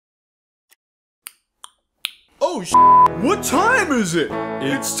Oh, what time is it?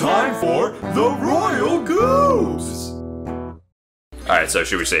 It's time for the Royal Goobs! Alright, so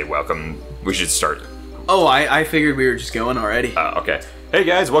should we say welcome? We should start. Oh, I figured we were just going already. Oh, okay. Hey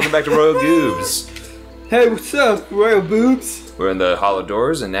guys, welcome back to Royal Goobs. Hey, what's up, Royal Boobs? We're in the Hollow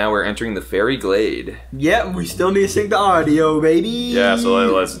Doors, and now we're entering the Fairy Glade. Yeah, we still need to sync the audio, baby. Yeah, so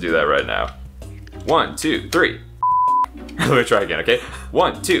let's do that right now. 1, 2, 3. Let me try again, okay?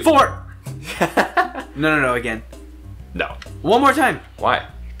 1, 2, 4. No, again. No. One more time. Why?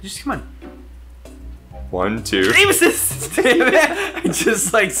 Just come on. 1, 2. Aim assist! Damn it! I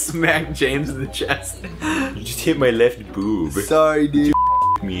just like smacked James in the chest. You just hit my left boob. Sorry, dude.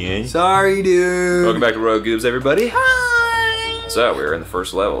 Me. Sorry, dude. Welcome back to Royal Goobs, everybody. Hi. So, we're in the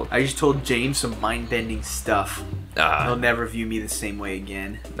first level. I just told James some mind-bending stuff. He'll never view me the same way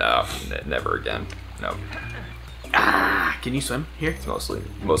again. No, never again. No. Can you swim here? It's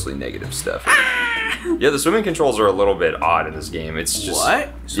mostly negative stuff. Yeah, the swimming controls are a little bit odd in this game. It's just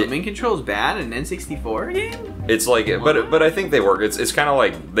what? Swimming controls bad in an N64 game? It's like, but I think they work. It's kind of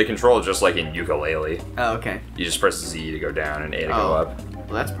like they control it just like in Ukulele. Oh, okay. You just press Z to go down and A to go up.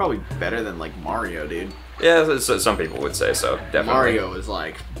 Well, that's probably better than like Mario, dude. Yeah, so some people would say so. Definitely. Mario is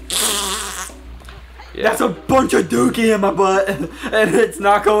like. Yeah. That's a bunch of dookie in my butt, and it's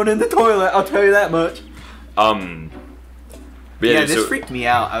not going in the toilet. I'll tell you that much. Yeah, this freaked me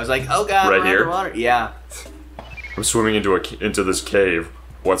out. I was like, oh god, right here. Water. Yeah. I'm swimming into this cave.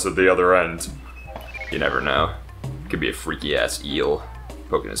 What's at the other end? You never know. Could be a freaky ass eel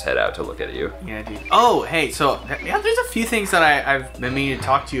poking his head out to look at you. Yeah, dude. Oh, hey, so yeah, there's a few things that I've been meaning to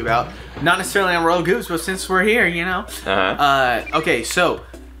talk to you about. Not necessarily on Royal Goobs, but since we're here, you know. Okay, so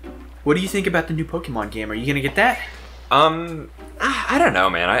what do you think about the new Pokemon game? Are you gonna get that? I don't know,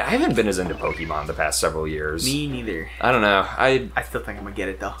 man. I haven't been as into Pokemon the past several years. Me neither. I don't know. I still think I'm gonna get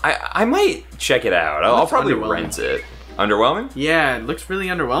it though. I might check it out. I'll probably rent it. Underwhelming? Yeah, it looks really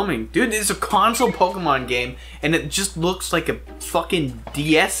underwhelming. Dude, it's a console Pokemon game, and it just looks like a fucking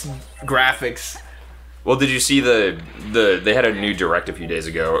DS graphics. Well, did you see they had a new direct a few days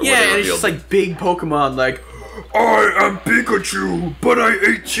ago? Yeah, and it's just like big Pokemon, like, I am Pikachu, but I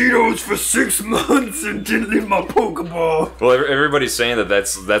ate Cheetos for 6 months and didn't leave my Pokeball. Well, everybody's saying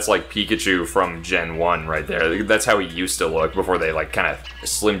that's like Pikachu from Gen 1 right there. That's how he used to look before they like kind of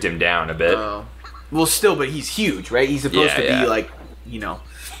slimmed him down a bit. Well, still, but he's huge, right? He's supposed to be like, you know,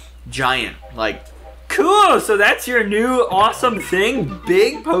 giant. Like, cool, so that's your new awesome thing?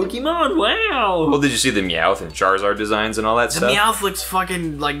 Big Pokemon? Wow. Well, did you see the Meowth and Charizard designs and all that stuff? The Meowth looks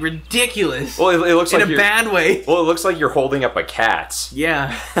fucking, like, ridiculous. Well, it looks like in a bad way. Well, it looks like you're holding up a cat.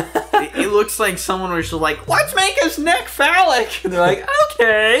 Yeah. it looks like someone was just like, let's make his neck phallic. And they're like,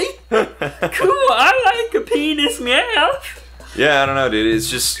 okay. Cool, I like a penis Meowth. Yeah, I don't know, dude. It's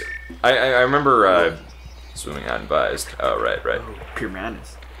just... I remember swimming unadvised. Oh, right. Pure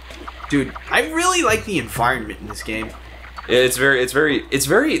madness. Dude, I really like the environment in this game. It has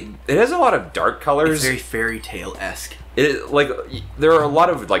a lot of dark colors. It's very fairy tale-esque. Like, there are a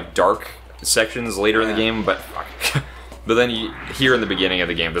lot of, like, dark sections later in the game, but but then here in the beginning of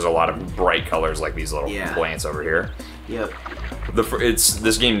the game, there's a lot of bright colors, like these little plants over here. Yep.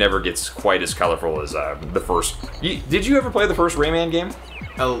 This game never gets quite as colorful as the first. Did you ever play the first Rayman game?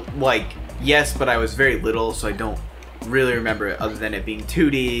 Oh, like, yes, but I was very little, so I don't really remember it other than it being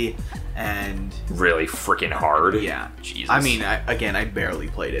 2D and... Really freaking hard? Yeah. Jesus. I mean, I barely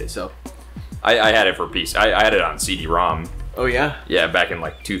played it, so... I had it for PC. I had it on CD-ROM. Oh, yeah? Yeah, back in,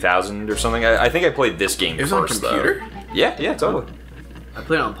 like, 2000 or something. I think I played this game first, though. It was on computer? Though. Yeah, totally. I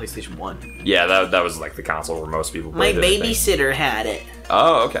played it on PlayStation 1. Yeah, that was, like, the console where most people played it. My babysitter had it.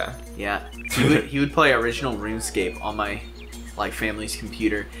 Oh, okay. Yeah. He would play original RuneScape on my... like family's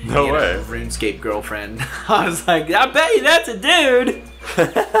computer. No way. A RuneScape girlfriend. I was like, I bet you that's a dude.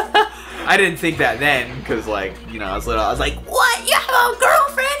 I didn't think that then, because like, you know, I was little. I was like, what? You have a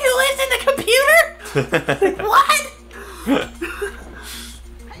girlfriend who lives in the computer? Like, what?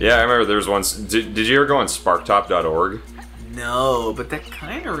 Yeah, I remember there was once. Did you ever go on sparktop.org? No, but that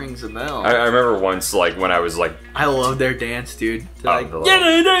kind of rings a bell. I remember once, like, when I was like... I love their dance, dude. They're like,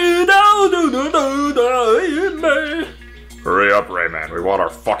 hurry up, Rayman. We want our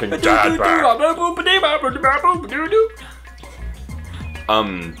fucking dad back.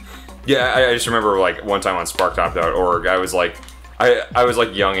 Yeah, I just remember, like, one time on sparktop.org, I was like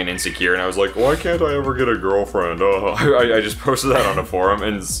young and insecure, and I was like, why can't I ever get a girlfriend? Oh, I just posted that on a forum,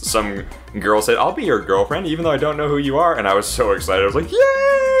 and some girl said, I'll be your girlfriend, even though I don't know who you are, and I was so excited. I was like,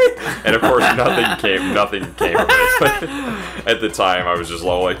 yay! And of course, nothing came of it. But at the time, I was just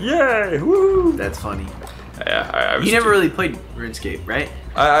like, yay, woo! That's funny. Yeah, I was You never really played RuneScape, right?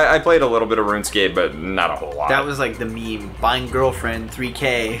 I played a little bit of RuneScape, but not a whole lot. That was like the meme, buying girlfriend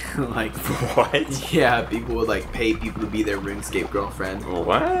 3K. Like what? Yeah, people would like pay people to be their RuneScape girlfriend.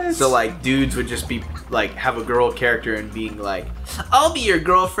 What? So like dudes would just be like have a girl character and being like, I'll be your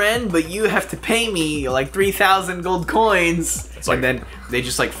girlfriend, but you have to pay me like 3,000 gold coins. It's like, and then they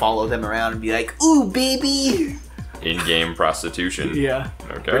just like follow them around and be like, ooh baby. In-game prostitution. Yeah.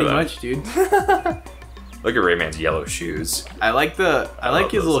 Okay, pretty then. much, dude. Look at Rayman's yellow shoes. I like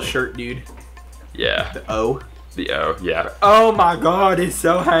his little shirt, dude. Yeah. The O. The O, yeah. Oh my god, he's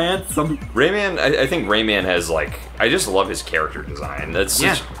so handsome. Rayman, I think Rayman has like, I just love his character design. That's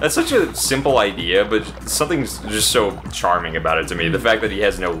such a simple idea, but something's just so charming about it to me. The fact that he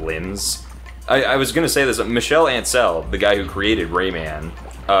has no limbs. I was gonna say this, Michel Ancel, the guy who created Rayman,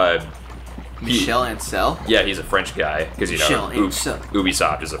 Michel Ancel? Yeah, he's a French guy, because you know,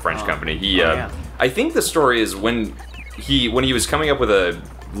 Ubisoft is a French company. Yeah. I think the story is when he was coming up with a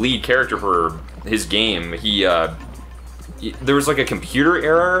lead character for his game, there was like a computer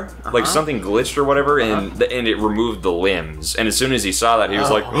error, like something glitched or whatever, and it removed the limbs. And as soon as he saw that, he was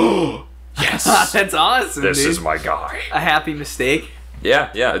like, "Oh, yes, that's awesome! This dude. is my guy." A happy mistake.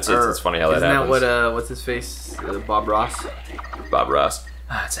 Yeah, it's funny how that happens. Isn't that what what's his face? Bob Ross. Bob Ross.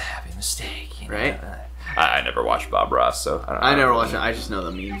 It's a happy mistake, you know? Right? I never watched Bob Ross, so I don't know. I never watched it. I just know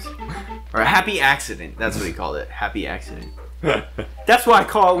the memes. Or a happy accident. That's what he called it. Happy accident. That's what I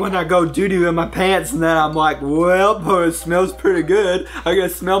call it when I go doo-doo in my pants and then I'm like, well, it smells pretty good. I gotta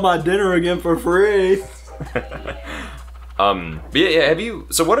smell my dinner again for free. But yeah, have you,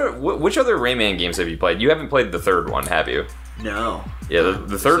 so which other Rayman games have you played? You haven't played the third one, have you? No. Yeah,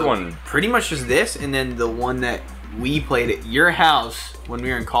 the third one. Pretty much just this, and then the one that we played at your house when we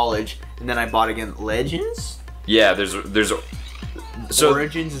were in college, and then I bought again, Legends? Yeah, there's so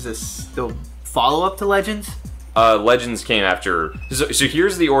Origins is the follow-up to Legends? Legends came after. So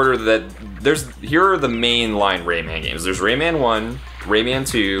here's the order that here are the main line Rayman games. There's Rayman 1, Rayman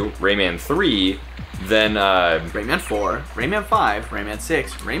 2, Rayman 3, then Rayman 4, Rayman 5, Rayman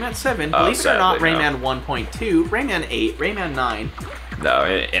 6, Rayman 7, believe it or not, Rayman 1.2, Rayman 8, Rayman 9. No,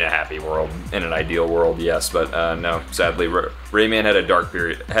 in a happy world, in an ideal world, yes, but no, sadly, Rayman had a dark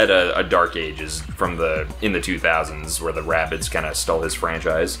period, a dark ages in the 2000s where the Rabbids kind of stole his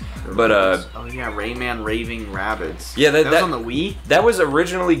franchise. But oh yeah, Rayman Raving Rabbids. Yeah, that was on the Wii. That was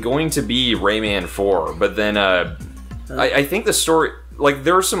originally going to be Rayman 4, but then I think the story, like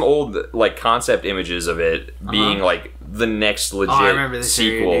there were some old like concept images of it being like the next legit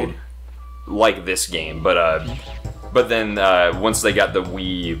sequel, area, like this game, but then once they got the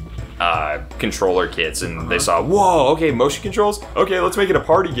Wii controller kits and they saw, whoa, okay, motion controls? Okay, let's make it a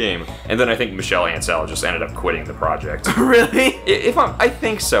party game. And then I think Michel Ancel just ended up quitting the project. Really? I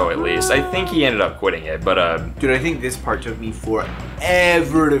think so, at least. I think he ended up quitting it, but dude, I think this part took me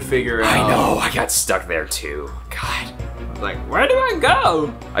forever to figure out. I know, I got stuck there too. God. Like, where do I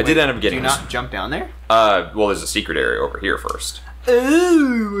go? I did end up getting... Do you not jump down there? Well, there's a secret area over here first.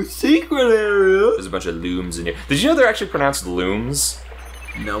 Ooh, secret area. There's a bunch of looms in here. Did you know they're actually pronounced looms?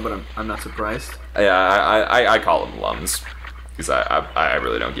 No, but I'm not surprised. Yeah, I call them lums because I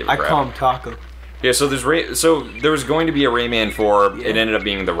really don't give a crap. I call them taco. Yeah, so there was going to be a Rayman 4. Yeah. It ended up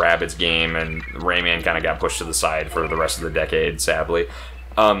being the Rabbids game, and Rayman kind of got pushed to the side for the rest of the decade, sadly.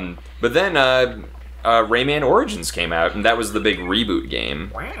 But then Rayman Origins came out, and that was the big reboot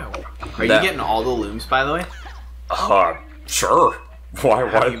game. Wow. Are you getting all the looms, by the way? Sure. Why?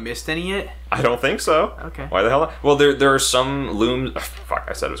 Have you missed any yet? I don't think so. Okay. Why the hell not? Well, there are some looms... fuck,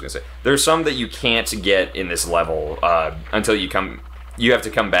 I said I was going to say. There's some that you can't get in this level until you have to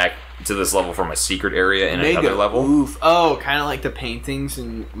come back to this level from a secret area in another level. Oof. Oh, kind of like the paintings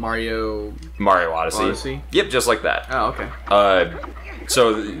in Mario Odyssey? Yep, just like that. Oh, okay.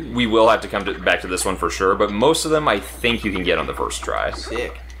 So we will have to come back to this one for sure, but most of them I think you can get on the first try.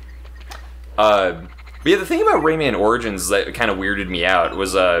 Sick. But yeah, the thing about Rayman Origins that kind of weirded me out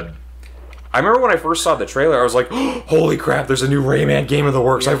was, I remember when I first saw the trailer, I was like, oh, holy crap, there's a new Rayman game in the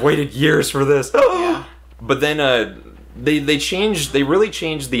works. Yeah. I've waited years for this. Yeah. But then they really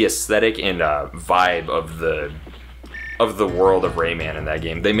changed the aesthetic and vibe of the world of Rayman in that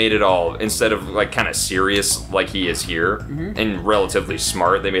game. They made it all, instead of like kind of serious like he is here, and relatively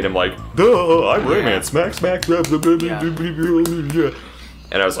smart, they made him like, duh, I'm Rayman, smack, smack, blah, blah, blah, blah, blah, blah, blah.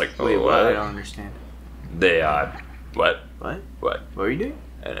 And I was like, oh, wait, what? I don't understand. They, what? What? What? What are you doing?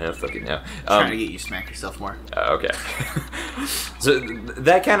 I don't fucking know. Trying to get you to smack yourself more. Okay. So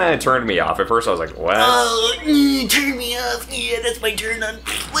that kind of turned me off. At first I was like, what? Oh, turn me off. Yeah, that's my turn on.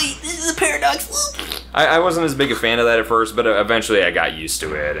 Wait, this is a paradox loop. I wasn't as big a fan of that at first, but eventually I got used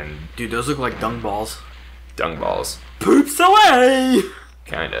to it. And dude, those look like dung balls. Dung balls. Poops away!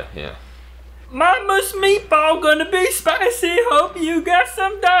 Kinda, yeah. Mama's meatball gonna be spicy. Hope you got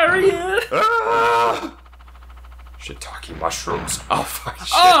some diarrhea. Ah! Shiitake mushrooms. Oh, fuck shit.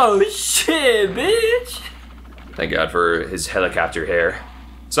 Oh, shit, bitch. Thank God for his helicopter hair.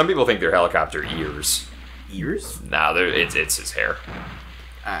 Some people think they're helicopter ears. Ears? Nah, it's his hair.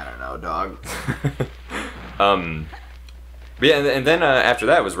 I don't know, dog. But yeah, and then after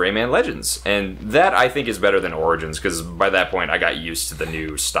that was Rayman Legends, and that I think is better than Origins because by that point I got used to the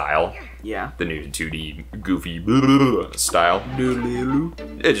new style. Yeah. The new 2D goofy style.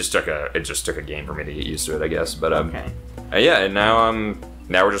 It just took a game for me to get used to it, I guess. But Okay. Yeah, and now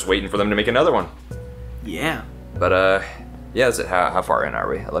we're just waiting for them to make another one. Yeah. But yeah, that's it. How far in are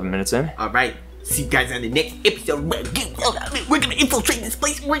we? 11 minutes in? All right. See you guys on the next episode. We're gonna infiltrate this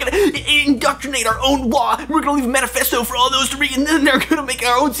place. We're gonna indoctrinate our own law. We're gonna leave a manifesto for all those to read, and then they're gonna make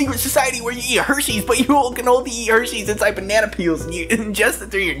our own secret society where you eat Hershey's, but you all can only eat Hershey's inside banana peels, and you ingest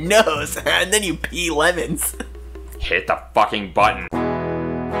it through your nose, and then you pee lemons. Hit the fucking button.